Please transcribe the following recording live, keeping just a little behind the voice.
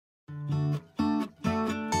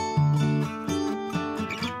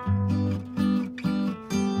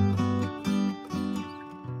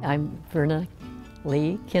I'm Verna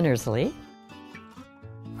Kinersly.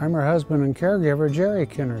 I'm her husband and caregiver, Jerry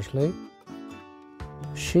Kinersly.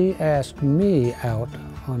 She asked me out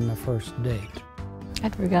on the first date.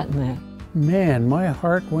 I'd forgotten that. Man, my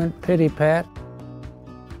heart went pitty-pat.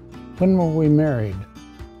 When were we married?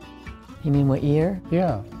 You mean what year?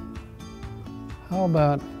 Yeah. How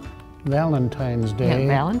about Valentine's Day? Yeah,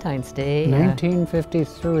 Valentine's Day.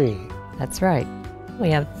 1953. That's right. We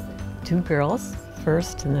have 2 girls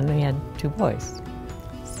first, and then we had 2 boys.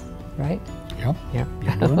 Right? Yep. Yeah.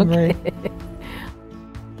 You're doing great.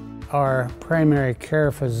 Our primary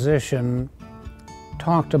care physician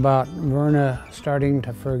talked about Verna starting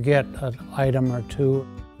to forget an item or two.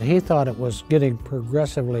 He thought it was getting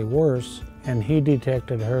progressively worse, and he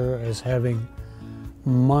detected her as having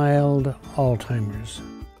mild Alzheimer's.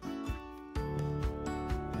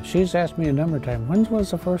 She's asked me a number of times, when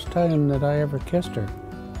was the first time that I ever kissed her?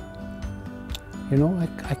 You know,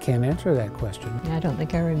 I can't answer that question. I don't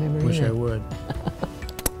think I remember Wish either. I would.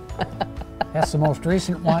 That's the most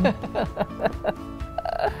recent one.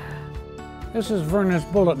 This is Verna's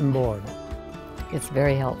bulletin board. It's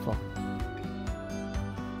very helpful.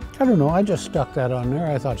 I don't know, I just stuck that on there.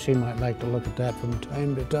 I thought she might like to look at that from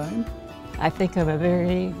time to time. I think I'm a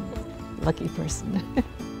very lucky person.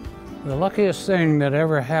 The luckiest thing that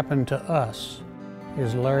ever happened to us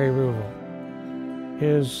is Larry Ruvo.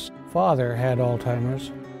 His father had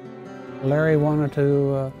Alzheimer's. Larry wanted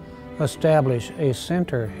to establish a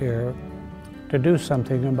center here to do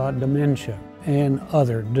something about dementia and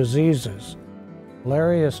other diseases.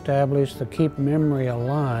 Larry established the Keep Memory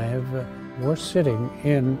Alive. We're sitting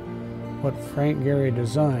in what Frank Gehry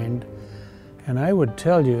designed, and I would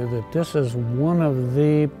tell you that this is one of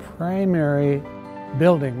the primary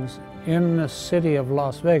buildings in the city of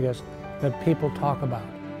Las Vegas that people talk about.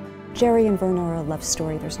 Jerry and Verna are a love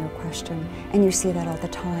story, there's no question, and you see that all the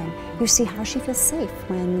time. You see how she feels safe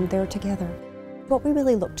when they're together. What we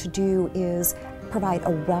really look to do is provide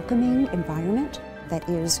a welcoming environment that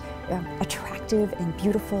is attractive and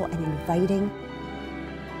beautiful and inviting.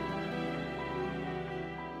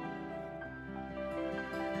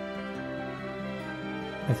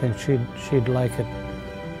 I think she'd like it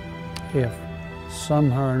if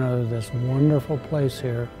somehow or another this wonderful place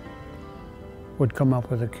here would come up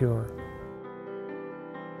with a cure.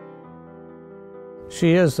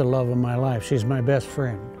 She is the love of my life. She's my best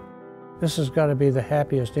friend. This has got to be the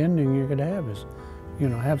happiest ending you could have, is, you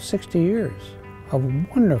know, have 60 years of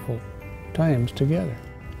wonderful times together.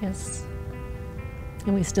 Yes.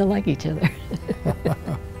 And we still like each other.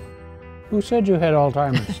 Who said you had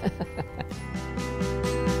Alzheimer's?